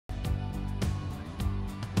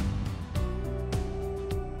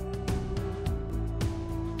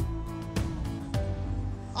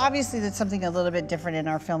Obviously, that's something a little bit different in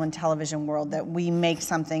our film and television world, that we make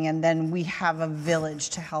something and then we have a village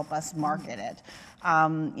to help us market it.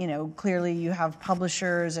 You know, clearly you have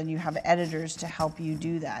publishers and you have editors to help you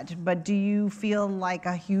do that. But do you feel like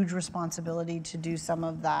a huge responsibility to do some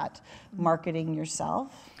of that marketing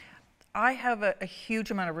yourself? I have a huge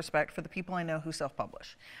amount of respect for the people I know who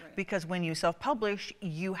self-publish. Right. Because when you self-publish,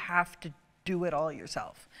 you have to do it all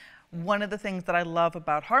yourself. One of the things that I love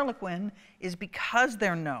about Harlequin is because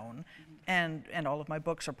they're known, and all of my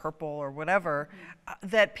books are purple or whatever,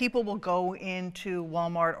 that people will go into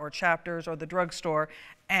Walmart or Chapters or the drugstore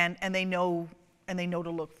and they know to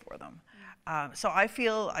look for them. So I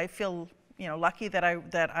feel you know, lucky that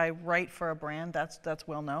I write for a brand that's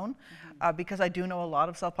well known, because I do know a lot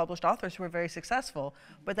of self-published authors who are very successful,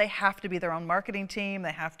 but they have to be their own marketing team.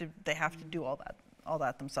 They have to do all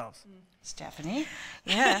that themselves. Stefanie?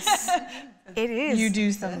 Yes, it is. You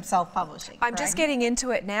do some self-publishing. I'm just getting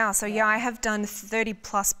into it now. So yeah, I have done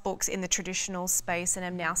 30+ books in the traditional space and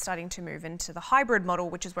am now starting to move into the hybrid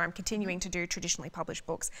model, which is where I'm continuing to do traditionally published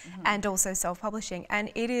books and also self-publishing.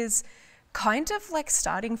 And it is kind of like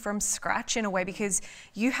starting from scratch in a way, because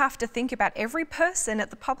you have to think about every person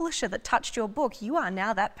at the publisher that touched your book. You are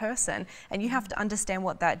now that person, and you have to understand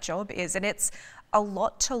what that job is. And it's a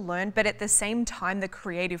lot to learn, but at the same time, the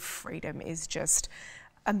creative freedom is just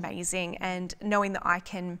amazing. And knowing that I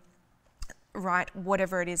can write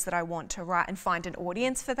whatever it is that I want to write and find an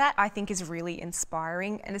audience for that, I think is really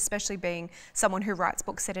inspiring. And especially being someone who writes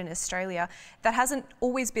books set in Australia, that hasn't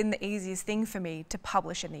always been the easiest thing for me to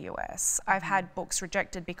publish in the US. I've had books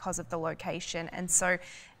rejected because of the location. And so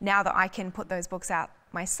now that I can put those books out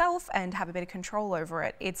myself and have a bit of control over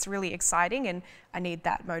it, it's really exciting, and I need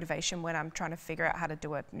that motivation when I'm trying to figure out how to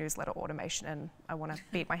do a newsletter automation and I want to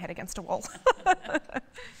beat my head against a wall.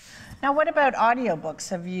 Now, what about audiobooks?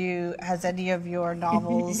 Has any of your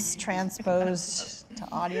novels transposed to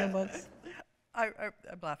audiobooks? I'm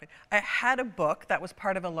laughing. I had a book that was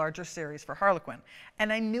part of a larger series for Harlequin,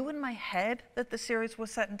 and I knew in my head that the series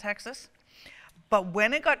was set in Texas. But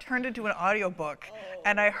when it got turned into an audiobook,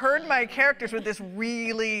 and I heard my characters with this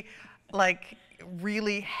really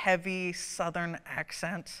heavy Southern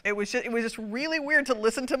accent, it was just really weird to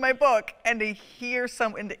listen to my book and to hear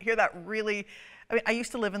that really. I mean, I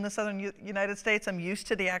used to live in the Southern United States. I'm used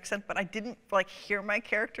to the accent, but I didn't hear my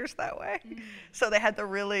characters that way. So they had the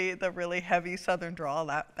really heavy Southern drawl.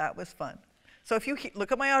 That was fun. So if you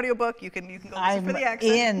look at my audiobook, you can go listen for the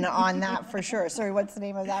accent. I'm in on that for sure. Sorry, what's the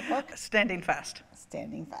name of that book? Standing Fast.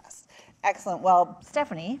 Standing Fast. Excellent. Well,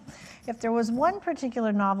 Stefanie, if there was one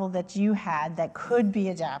particular novel that you had that could be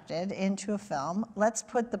adapted into a film, let's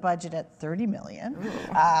put the budget at $30 million.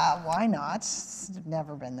 Why not? It's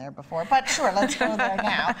never been there before, but sure, let's go there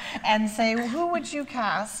now and say, who would you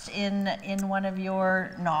cast in one of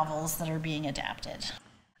your novels that are being adapted?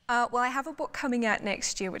 Well, I have a book coming out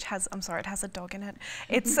next year, which has, I'm sorry, it has a dog in it.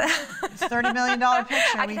 It's a $30 million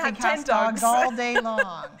picture. We can cast dogs all day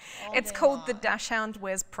long. It's called The Dachshund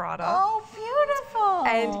Wears Prada. Oh, beautiful.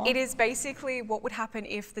 And it is basically what would happen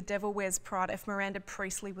if The Devil Wears Prada, if Miranda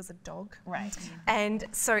Priestley was a dog. Right. And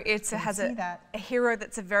so it has a hero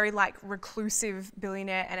that's a very reclusive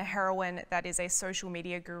billionaire, and a heroine that is a social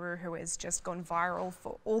media guru who has just gone viral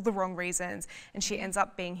for all the wrong reasons. And she ends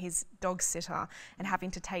up being his dog sitter and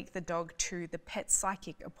having to take the dog to the pet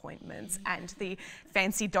psychic appointments and the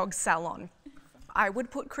fancy dog salon. I would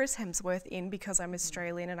put Chris Hemsworth in because I'm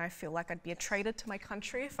Australian and I feel like I'd be a traitor to my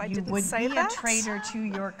country if I didn't say that. You would be a traitor to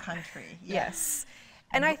your country. Yes.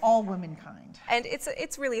 And all womankind. And it's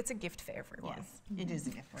a gift for everyone. Yes, it is a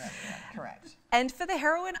gift for everyone, correct. And for the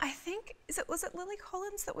heroine, I think, was it Lily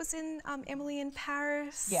Collins that was in Emily in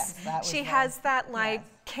Paris? Yes, that was She has that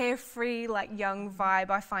carefree, young vibe.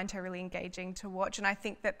 I find her really engaging to watch, and I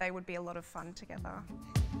think that they would be a lot of fun together.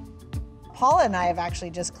 Paula and I have actually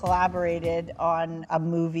just collaborated on a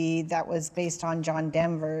movie that was based on John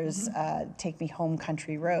Denver's Take Me Home,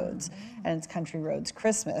 Country Roads, and it's Country Roads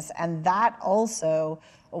Christmas. And that also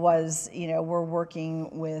was, we're working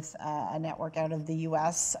with a network out of the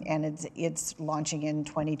US, and it's launching in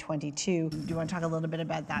 2022. Do you want to talk a little bit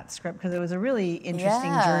about that script? Because it was a really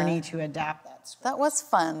interesting journey to adapt that script. That was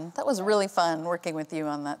fun. That was really fun working with you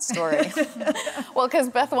on that story. Well, because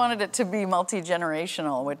Beth wanted it to be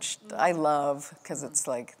multi-generational, which I love, because it's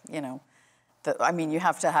you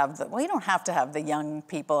have to have you don't have to have the young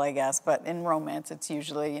people, I guess, but in romance, it's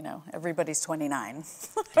usually, everybody's 29,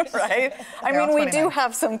 right? I mean, we do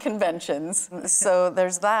have some conventions. So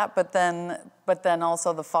there's that, but then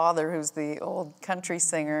also the father, who's the old country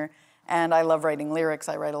singer, and I love writing lyrics.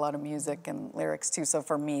 I write a lot of music and lyrics too, so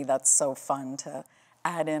for me, that's so fun to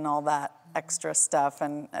add in all that extra stuff,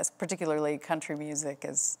 and particularly country music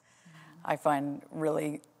is, I find,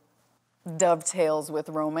 really dovetails with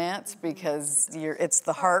romance, because it's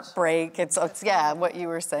the heartbreak, it's yeah, what you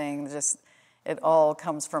were saying, just it all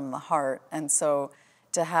comes from the heart. And so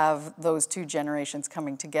to have those two generations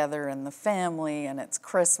coming together in the family, and it's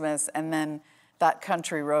Christmas, and then that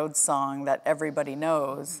country road song that everybody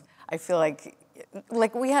knows, I feel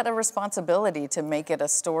like we had a responsibility to make it a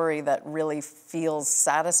story that really feels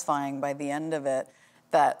satisfying by the end of it,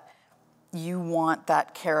 that you want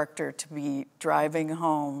that character to be driving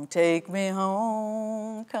home, take me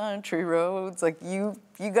home, country roads. Like you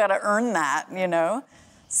got to earn that, you know?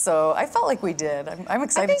 So I felt like we did. I'm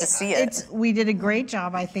excited to see it. We did a great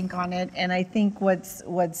job, I think, on it. And I think what's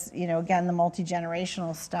you know, again, the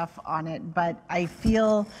multi-generational stuff on it. But I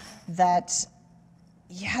feel that,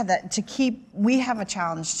 yeah, that we have a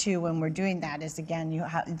challenge too when we're doing that, is again, you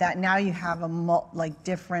have that now you have like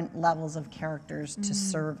different levels of characters to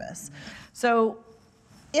service. So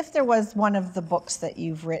if there was one of the books that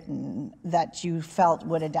you've written that you felt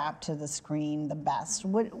would adapt to the screen the best,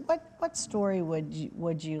 what story would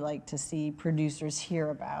you like to see producers hear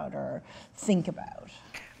about or think about?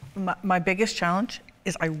 My biggest challenge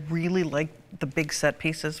is I really like the big set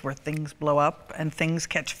pieces where things blow up and things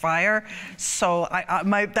catch fire. So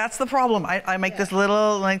that's the problem. I make this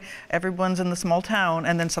little, like, everyone's in the small town,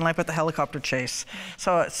 and then suddenly I put the helicopter chase.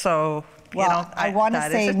 So well, you know, I want to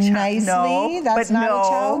say nicely, that's not a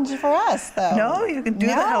challenge for us, though. No, you can do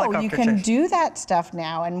the helicopter chase. You can do that stuff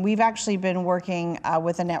now. And we've actually been working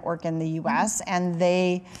with a network in the US, and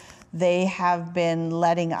they have been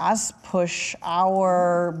letting us push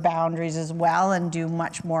our boundaries as well and do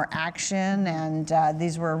much more action. And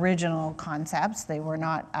these were original concepts. They were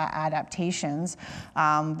not adaptations.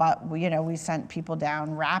 But we sent people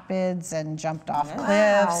down rapids and jumped off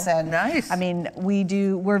cliffs. And nice. I mean,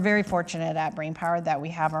 we're very fortunate at Brainpower that we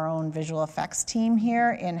have our own visual effects team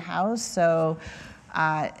here in-house. So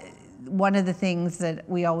one of the things that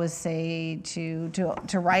we always say to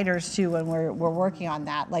writers too when we're working on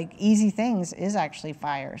that, like, easy things is actually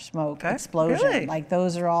fire, smoke, explosion. Really? Like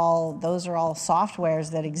those are all softwares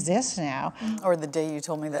that exist now. Or the day you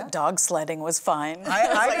told me that dog sledding was fine.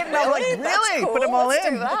 I didn't know, like, really? Cool. Put them all Let's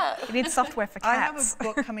in. do that. You need software for cats. I have a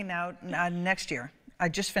book coming out next year. I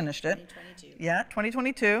just finished it. 2022. Yeah,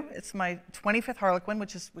 2022. It's my 25th Harlequin,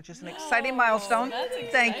 which is an exciting milestone. That's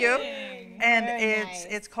exciting. Thank you. And Very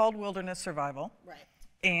it's called Wilderness Survival. Right.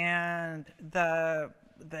 And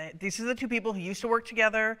these are the two people who used to work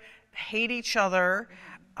together, hate each other.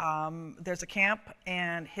 There's a camp,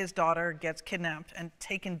 and his daughter gets kidnapped and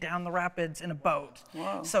taken down the rapids in a boat.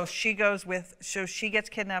 Whoa. So she gets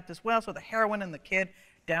kidnapped as well. So the heroine and the kid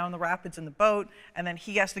down the rapids in the boat, and then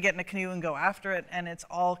he has to get in a canoe and go after it, and it's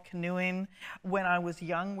all canoeing. When I was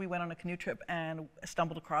young, we went on a canoe trip and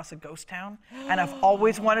stumbled across a ghost town, and I've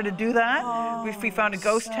always wanted to do that. We found a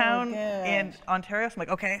ghost town in Ontario, so I'm like,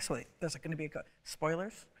 okay, so there's going to be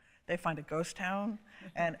spoilers. They find a ghost town,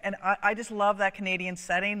 and I just love that Canadian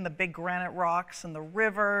setting, the big granite rocks and the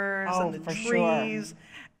rivers and the trees. Sure.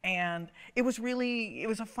 And it was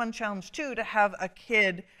a fun challenge too, to have a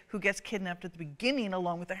kid who gets kidnapped at the beginning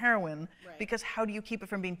along with the heroine, because how do you keep it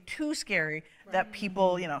from being too scary that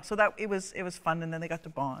people, so that it was fun, and then they got to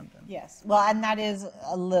bond. Yes, well, and that is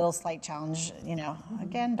a little slight challenge,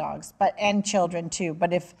 again, dogs, and children too.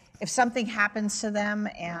 But if something happens to them,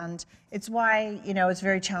 and it's why, it's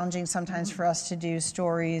very challenging sometimes for us to do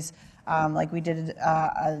stories. Like we did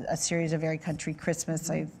a series of Very Country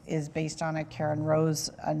Christmas is based on a Karen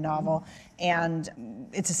Rose novel, and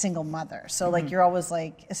it's a single mother. So like you're always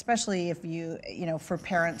like, especially if for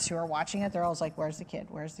parents who are watching it, they're always like, where's the kid?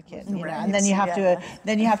 Where's the kid? Right. And then you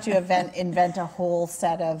have to invent a whole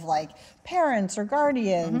set of like parents or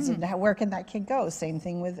guardians, and where can that kid go? Same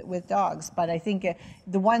thing with dogs. But I think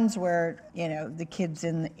the ones where the kids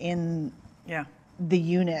in the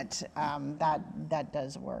unit, that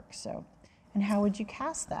does work. So, and how would you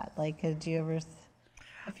cast that? Like, do you ever,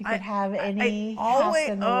 if you could have any cast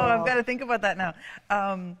in the world? I've got to think about that now.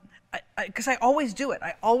 Because I always do it.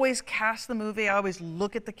 I always cast the movie. I always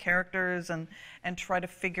look at the characters and try to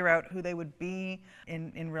figure out who they would be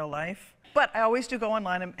in real life. But I always do go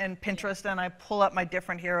online and Pinterest, and I pull up my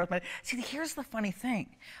different heroes. See, here's the funny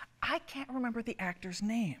thing. I can't remember the actors'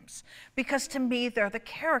 names because to me they're the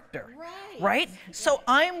character, right? So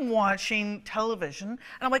I'm watching television and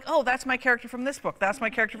I'm like, oh, that's my character from this book, that's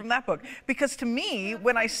my character from that book. Because to me,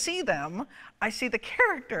 when I see them, I see the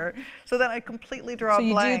character, so then I completely draw a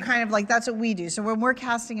blank. So you do kind of like, that's what we do. So when we're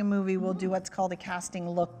casting a movie, we'll do what's called a casting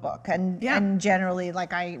lookbook. And generally,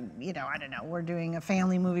 like I don't know, we're doing a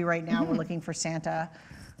family movie right now, we're looking for Santa.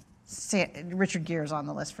 Richard Gere's on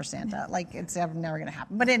the list for Santa. Like, it's never going to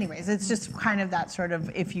happen. But anyways, it's just kind of that sort of,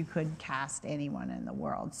 if you could cast anyone in the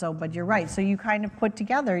world. So, but you're right. So you kind of put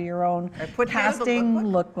together your own casting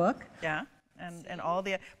lookbook. Yeah, and all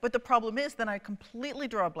the, but the problem is then I completely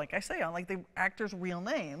draw a blank. I say on like the actors' real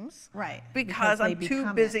names. Right. Because I'm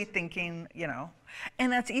too busy thinking,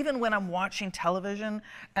 and that's even when I'm watching television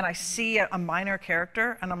and I see a minor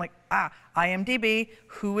character and I'm like, IMDb,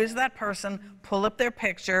 who is that person? Pull up their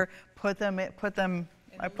picture, I put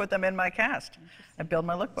them in my cast. I build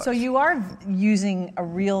my lookbooks. So you are using a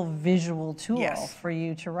real visual tool for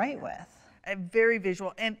you to write with. Very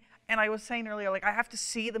visual. And I was saying earlier, like I have to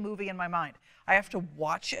see the movie in my mind. I have to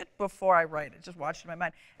watch it before I write it, just watch it in my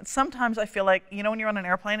mind. And sometimes I feel like, when you're on an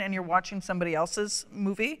airplane and you're watching somebody else's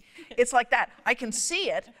movie, it's like that. I can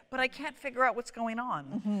see it, but I can't figure out what's going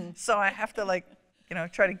on. So I have to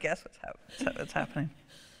try to guess what's happening.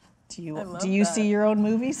 Do you see your own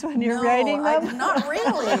movies when you're writing them? Not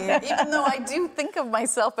really, even though I do think of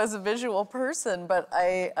myself as a visual person, but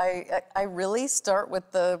I really start with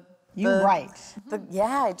You write.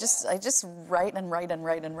 I just write and write and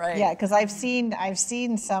write and write. Yeah, because I've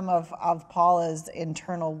seen some of Paula's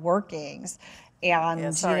internal workings,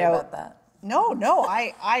 and sorry about that. No,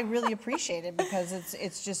 I really appreciate it because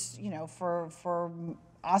it's just for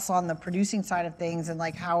us on the producing side of things, and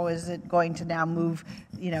like how is it going to now move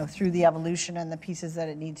through the evolution and the pieces that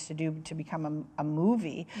it needs to do to become a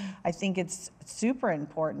movie. I think it's super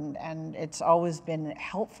important, and it's always been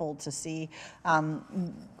helpful to see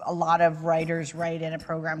a lot of writers write in a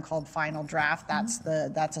program called Final Draft.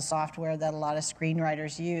 That's a software that a lot of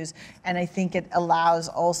screenwriters use, and I think it allows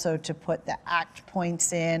also to put the act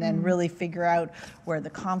points in and really figure out where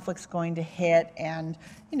the conflict's going to hit, and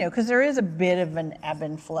because there is a bit of an ebb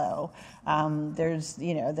and flow. There's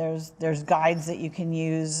guides that you can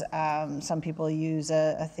use. Some people use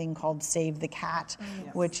a thing called Save the Cat,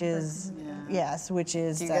 which is Do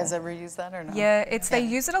you guys ever use that or not? Yeah, they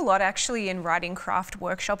use it a lot actually in writing craft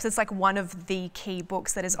workshops. It's like one of the key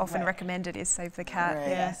books that is often recommended is Save the Cat. Right.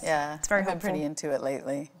 Yes. Yeah, it's very I've been helpful. pretty into it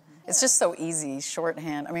lately. It's just so easy,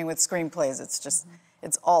 shorthand. I mean, with screenplays,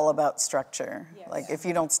 it's all about structure. Like if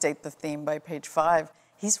you don't state the theme by page 5,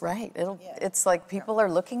 he's right. It's like people are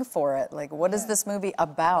looking for it. Like, what is this movie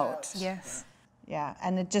about? Yes. Yeah,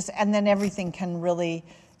 and then everything can really,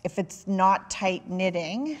 if it's not tight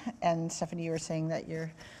knitting, and Stefanie, you were saying that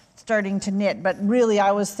you're starting to knit, but really I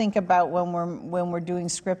always think about when we're doing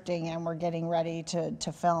scripting and we're getting ready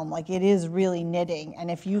to film, like it is really knitting.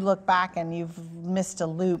 And if you look back and you've missed a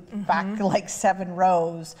loop back like 7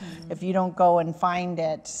 rows, if you don't go and find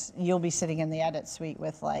it, you'll be sitting in the edit suite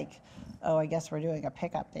with like, oh, I guess we're doing a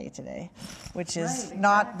pickup day today, which is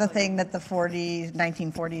not the thing that the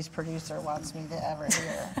 1940s producer wants me to ever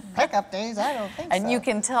hear. Pickup days? I don't think so. And you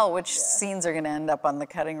can tell which scenes are going to end up on the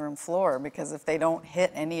cutting room floor because if they don't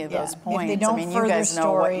hit any of those points, you guys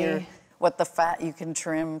know what the fat you can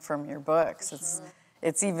trim from your books.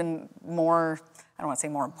 It's even more, I don't want to say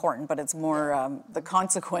more important, but it's more, the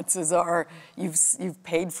consequences are you've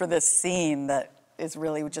paid for this scene that is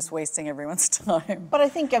really just wasting everyone's time. But I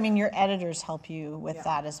think, your editors help you with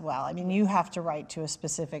that as well. You have to write to a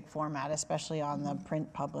specific format, especially on the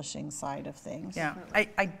print publishing side of things. Yeah, I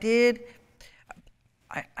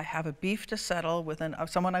have a beef to settle with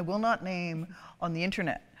someone I will not name on the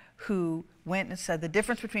internet who went and said the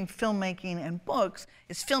difference between filmmaking and books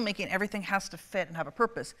is filmmaking, everything has to fit and have a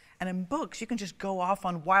purpose. And in books, you can just go off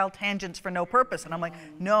on wild tangents for no purpose. And I'm like,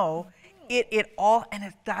 no.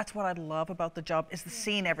 That's what I love about the job is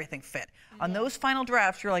seeing everything fit. On those final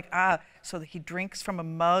drafts, you're like, so that he drinks from a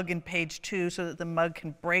mug in page 2 so that the mug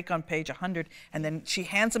can break on page 100, and then she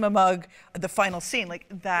hands him a mug, the final scene, like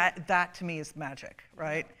that to me is magic,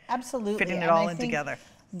 right? Absolutely. Fitting it all in together.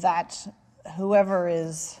 That whoever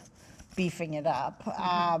is beefing it up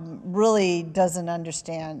really doesn't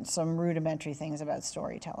understand some rudimentary things about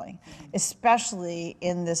storytelling, especially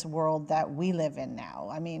in this world that we live in now.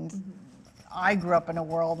 I grew up in a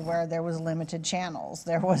world where there was limited channels.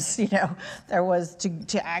 There was,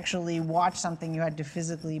 to actually watch something, you had to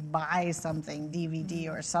physically buy something, DVD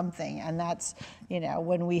or something. And that's,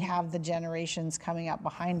 when we have the generations coming up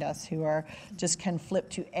behind us who are just can flip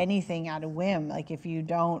to anything at a whim. Like if you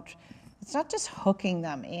don't it's not just hooking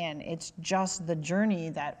them in, it's just the journey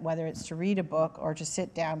that, whether it's to read a book or to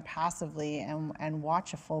sit down passively and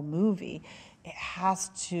watch a full movie, there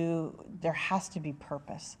has to be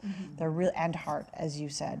purpose. And heart, as you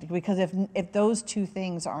said. Because if those two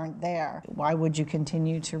things aren't there, why would you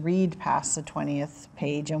continue to read past the 20th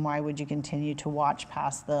page, and why would you continue to watch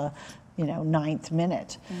past the 9th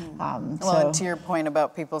minute? Well, and to your point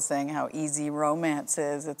about people saying how easy romance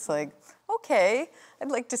is, it's like, okay, I'd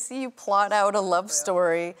like to see you plot out a love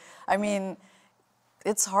story. I mean,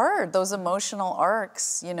 it's hard, those emotional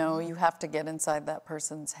arcs, you have to get inside that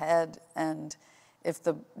person's head, and if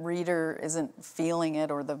the reader isn't feeling it,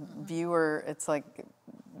 or the viewer, it's like,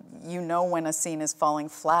 when a scene is falling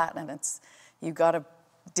flat, and you gotta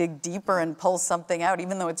dig deeper and pull something out,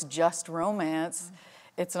 even though it's just romance.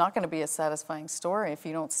 It's not gonna be a satisfying story if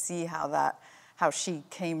you don't see how she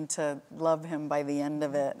came to love him by the end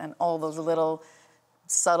of it, and all those little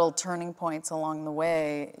subtle turning points along the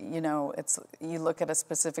way. You look at a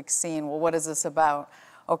specific scene, well, what is this about?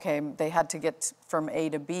 Okay, they had to get from A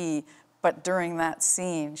to B, but during that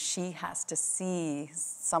scene, she has to see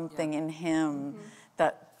something in him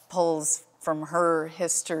that pulls from her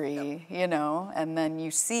history, and then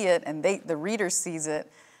you see it, and the reader sees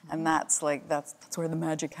it, and that's where the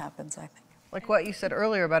magic happens, I think. Like what you said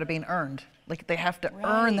earlier about it being earned. Like they have to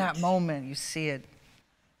earn that moment. You see it.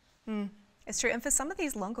 It's true. And for some of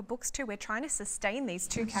these longer books too, we're trying to sustain these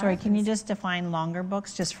two characters. Sorry, can you just define longer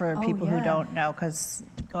books just for people who don't know?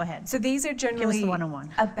 Go ahead. So these are generally Give us the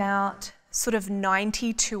one-on-one. About sort of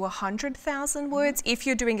 90 to 100,000 words. If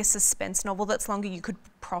you're doing a suspense novel that's longer, you could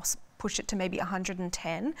push it to maybe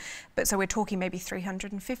 110, but so we're talking maybe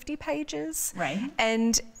 350 pages. Right.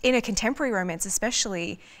 And in a contemporary romance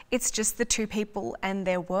especially, it's just the two people and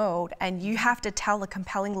their world, and you have to tell a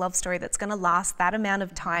compelling love story that's going to last that amount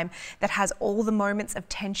of time, that has all the moments of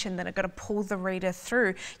tension that are going to pull the reader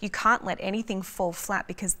through. You can't let anything fall flat,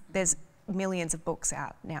 because there's millions of books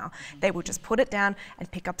out now. They will just put it down and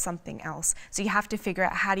pick up something else. So you have to figure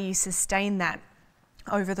out, how do you sustain that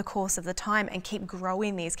over the course of the time and keep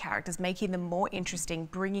growing these characters, making them more interesting,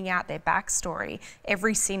 bringing out their backstory.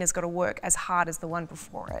 Every scene has got to work as hard as the one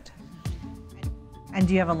before it. And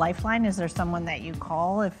do you have a lifeline? Is there someone that you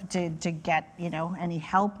call to get any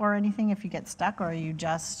help or anything if you get stuck, or are you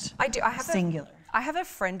just singular? I have a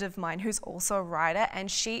friend of mine who's also a writer,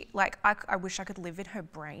 and she, I wish I could live in her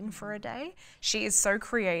brain for a day. She is so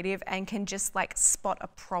creative and can just spot a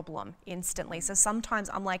problem instantly. So sometimes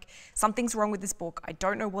I'm like, something's wrong with this book. I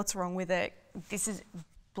don't know what's wrong with it. This is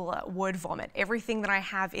word vomit. Everything that I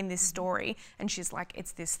have in this story. And she's like,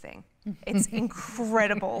 it's this thing. It's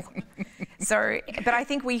incredible. But I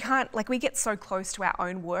think we can't, we get so close to our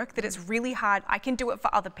own work that it's really hard. I can do it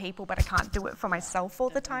for other people, but I can't do it for myself all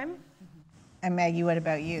the time. And Maggie, what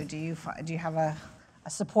about you? Do you have a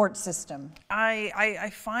support system?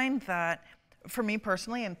 I find that, for me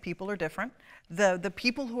personally, and people are different, the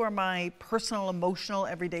people who are my personal, emotional,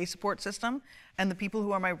 everyday support system, and the people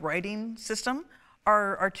who are my writing system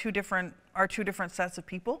are two different sets of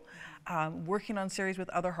people. Working on series with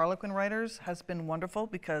other Harlequin writers has been wonderful,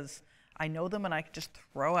 because I know them and I can just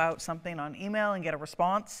throw out something on email and get a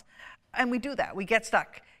response. And we do that. We get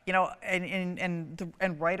stuck.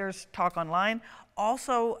 And writers talk online.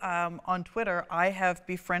 Also, on Twitter, I have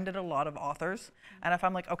befriended a lot of authors. And if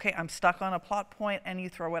I'm like, okay, I'm stuck on a plot point, and you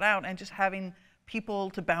throw it out, and just having people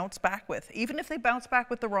to bounce back with, even if they bounce back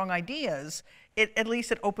with the wrong ideas, at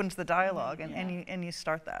least it opens the dialogue, and you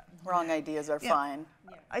start that. Wrong ideas are fine.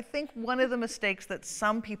 I think one of the mistakes that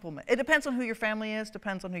some people make, it depends on who your family is,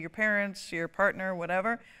 depends on who your parents, your partner,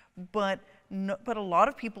 whatever, but a lot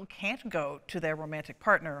of people can't go to their romantic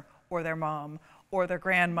partner or their mom or their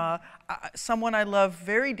grandma. Someone I love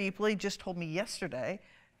very deeply just told me yesterday,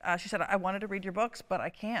 she said, I wanted to read your books, but I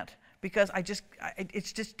can't, because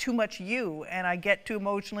it's just too much you, and I get too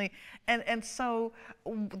emotionally. And so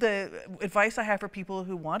the advice I have for people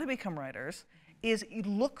who want to become writers is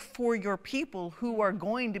look for your people who are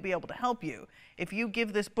going to be able to help you. If you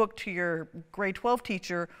give this book to your grade 12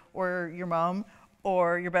 teacher or your mom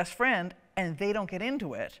or your best friend, and they don't get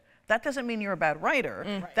into it, that doesn't mean you're a bad writer.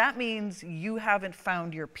 Right. That means you haven't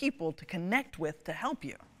found your people to connect with to help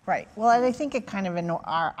you. Right. Well, and I think it kind of,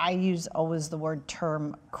 I use always the word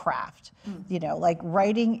term craft.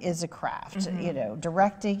 Writing is a craft.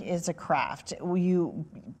 Directing is a craft.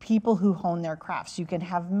 People who hone their crafts, you can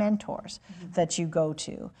have mentors that you go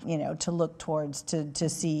to look towards to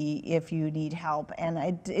see if you need help.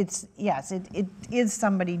 And it is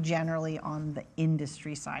somebody generally on the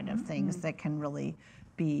industry side of things that can really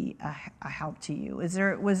be a help to you. Was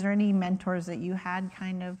there any mentors that you had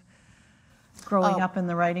kind of growing up in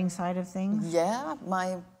the writing side of things? Yeah,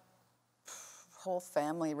 my whole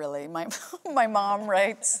family really. My my mom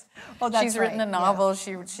writes. Oh, that's She's written right, a novel.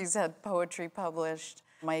 She's had poetry published.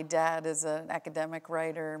 My dad is an academic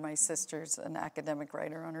writer. My sister's an academic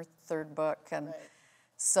writer on her third book, and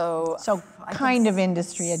so kind of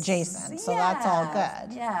industry adjacent. So that's all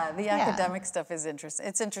good. Yeah, the academic stuff is interesting.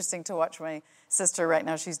 It's interesting to watch my sister right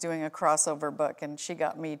now. She's doing a crossover book, and she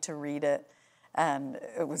got me to read it, and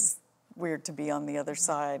it was weird to be on the other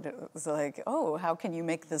side. It was like, oh, how can you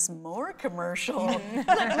make this more commercial?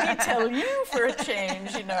 Let me tell you for a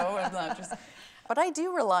change, and not just. But I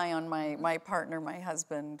do rely on my partner, my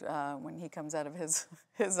husband, when he comes out of his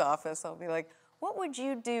office. I'll be like, what would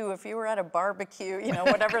you do if you were at a barbecue,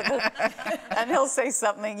 whatever, and he'll say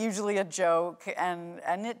something, usually a joke, and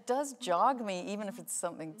it does jog me, even if it's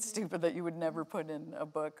something stupid that you would never put in a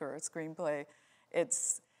book or a screenplay.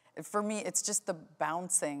 For me, it's just the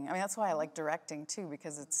bouncing. I mean, that's why I like directing too,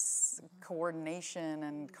 because it's coordination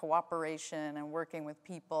and cooperation and working with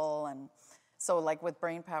people. And so like with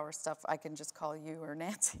brain power stuff, I can just call you or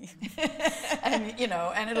Nancy.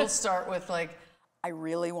 and it'll start with like, I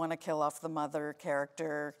really want to kill off the mother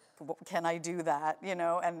character. Can I do that?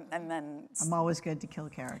 And then I'm always good to kill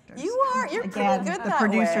characters. You're Again, pretty good the that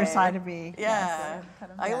producer way. side of me. Yeah.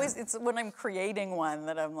 It's when I'm creating one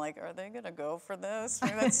that I'm like, are they going to go for this?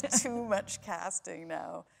 Maybe that's too much casting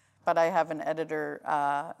now. But I have an editor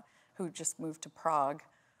who just moved to Prague,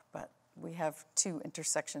 but we have 2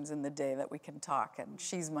 intersections in the day that we can talk, and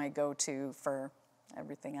she's my go-to for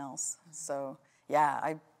everything else. So yeah,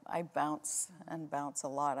 I bounce and bounce a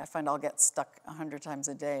lot. I find I'll get stuck 100 times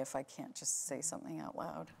a day if I can't just say something out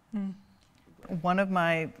loud. One of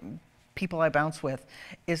my people I bounce with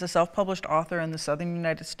is a self-published author in the southern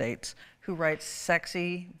United States who writes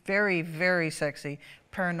sexy, very, very sexy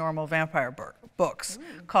paranormal vampire books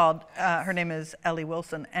called, her name is Ellie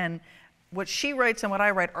Wilson. And what she writes and what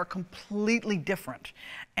I write are completely different.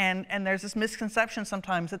 And there's this misconception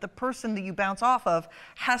sometimes that the person that you bounce off of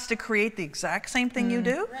has to create the exact same thing you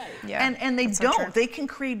do. Right. Yeah, and they that's don't. so true. They can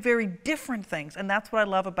create very different things. And that's what I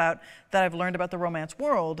love about, that I've learned about the romance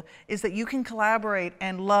world, is that you can collaborate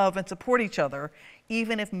and love and support each other,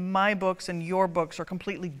 even if my books and your books are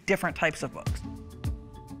completely different types of books.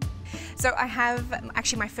 So I have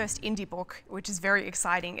actually my first indie book, which is very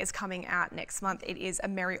exciting, is coming out next month. It is A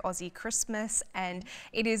Merry Aussie Christmas, and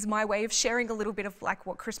it is my way of sharing a little bit of like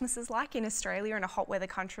what Christmas is like in Australia, in a hot weather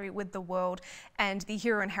country, with the world. And the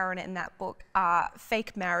hero and heroine in that book are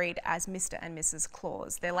fake married as Mr. and Mrs.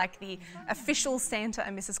 Claus. They're like the official Santa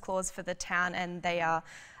and Mrs. Claus for the town, and they are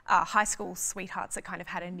high school sweethearts that kind of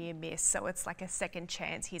had a near miss. So it's like a second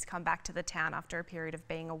chance. He's come back to the town after a period of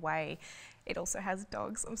being away. It also has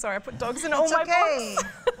dogs. I'm sorry, I put dogs in all my books.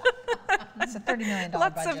 It's a $30 million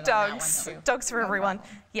Lots budget of dogs. on that one too. Dogs for everyone.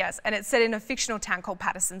 Yes, and it's set in a fictional town called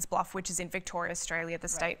Patterson's Bluff, which is in Victoria, Australia, the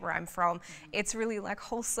state where I'm from. It's really like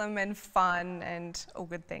wholesome and fun and all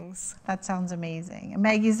good things. That sounds amazing. And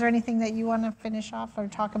Maggie, is there anything that you want to finish off or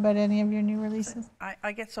talk about any of your new releases?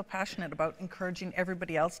 I get so passionate about encouraging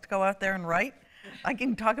everybody else to go out there and write. I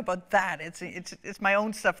can talk about that. It's my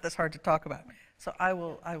own stuff that's hard to talk about. So I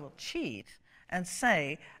will cheat and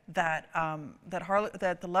say that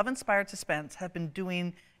that the Love Inspired Suspense have been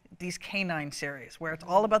doing these canine series where it's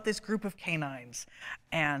all about this group of canines.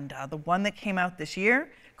 And the one that came out this year,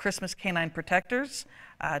 Christmas Canine Protectors,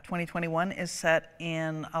 2021, is set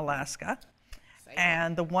in Alaska.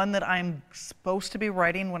 And the one that I'm supposed to be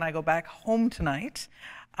writing when I go back home tonight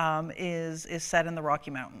is set in the Rocky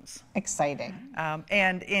Mountains. Exciting.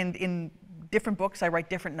 And in different books, I write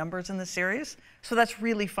different numbers in the series. So that's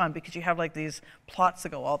really fun because you have like these plots that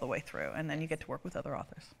go all the way through, and then you get to work with other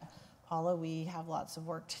authors. Paula, we have lots of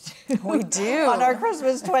work to do. We do. On our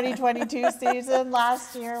Christmas 2022 season.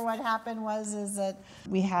 Last year, what happened is that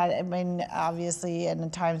we had, obviously in the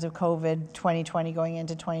times of COVID, 2020 going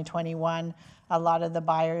into 2021, a lot of the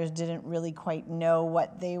buyers didn't really quite know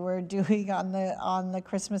what they were doing on the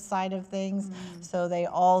Christmas side of things. So they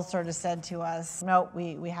all sort of said to us, no,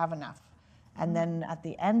 we have enough. And then at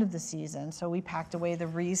the end of the season, so we packed away the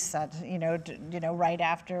wreaths at, right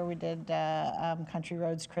after we did Country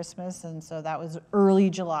Roads Christmas, and so that was early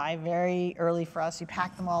July, very early for us. We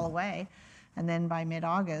packed them all away, and then by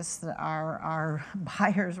mid-August, our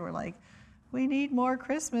buyers were like, "We need more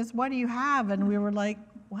Christmas. What do you have?" And we were like,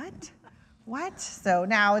 "What? What?" So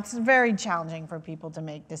now it's very challenging for people to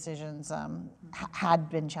make decisions. Had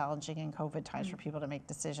been challenging in COVID times for people to make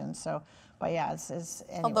decisions. So, but yeah, it's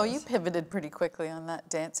Although you pivoted pretty quickly on that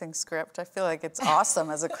dancing script. I feel like it's awesome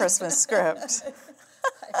as a Christmas script.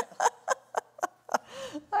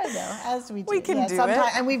 I I know, as we do. We can do it.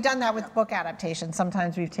 And we've done that with book adaptations.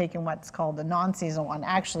 Sometimes we've taken what's called a non-seasonal one.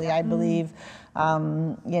 Actually, I believe,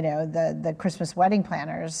 you know, the Christmas Wedding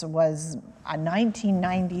Planners was a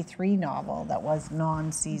 1993 novel that was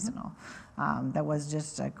non-seasonal. That was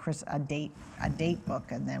just a date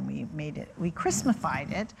book, and then we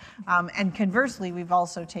Christmasified it. And conversely, we've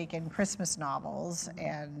also taken Christmas novels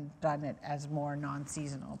and done it as more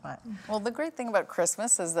non-seasonal. But well, the great thing about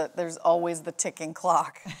Christmas is that there's always the ticking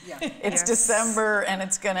clock. Yeah. It's December and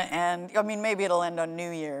it's going to end. I mean, maybe it'll end on New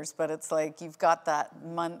Year's, but it's like you've got that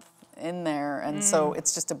month in there, and so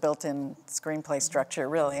it's just a built-in screenplay structure,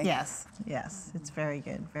 really. Yes, it's very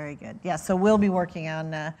good, very good. Yeah, so we'll be working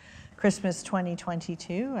on Christmas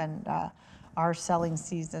 2022 and our selling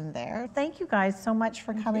season there. Thank you guys so much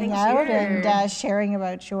for coming out and sharing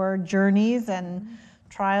about your journeys and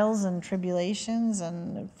trials and tribulations.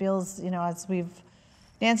 And it feels, you know, as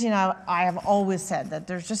Nancy and I have always said that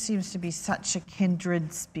there just seems to be such a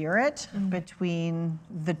kindred spirit between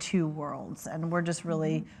the two worlds. And we're just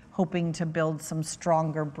really hoping to build some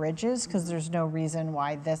stronger bridges, because there's no reason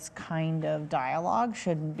why this kind of dialogue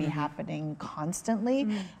shouldn't be happening constantly.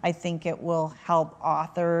 I think it will help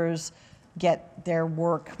authors get their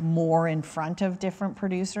work more in front of different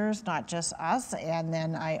producers, not just us. And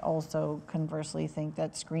then I also conversely think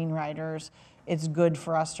that screenwriters, it's good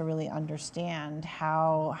for us to really understand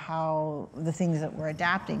how the things that we're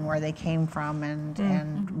adapting, where they came from,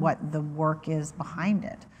 and what the work is behind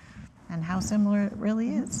it, and how similar it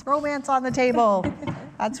really is. Romance on the table.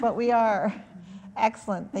 That's what we are.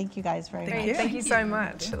 Excellent. Thank you guys very much. Thank you so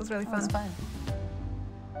much. It was really fun. It was fun.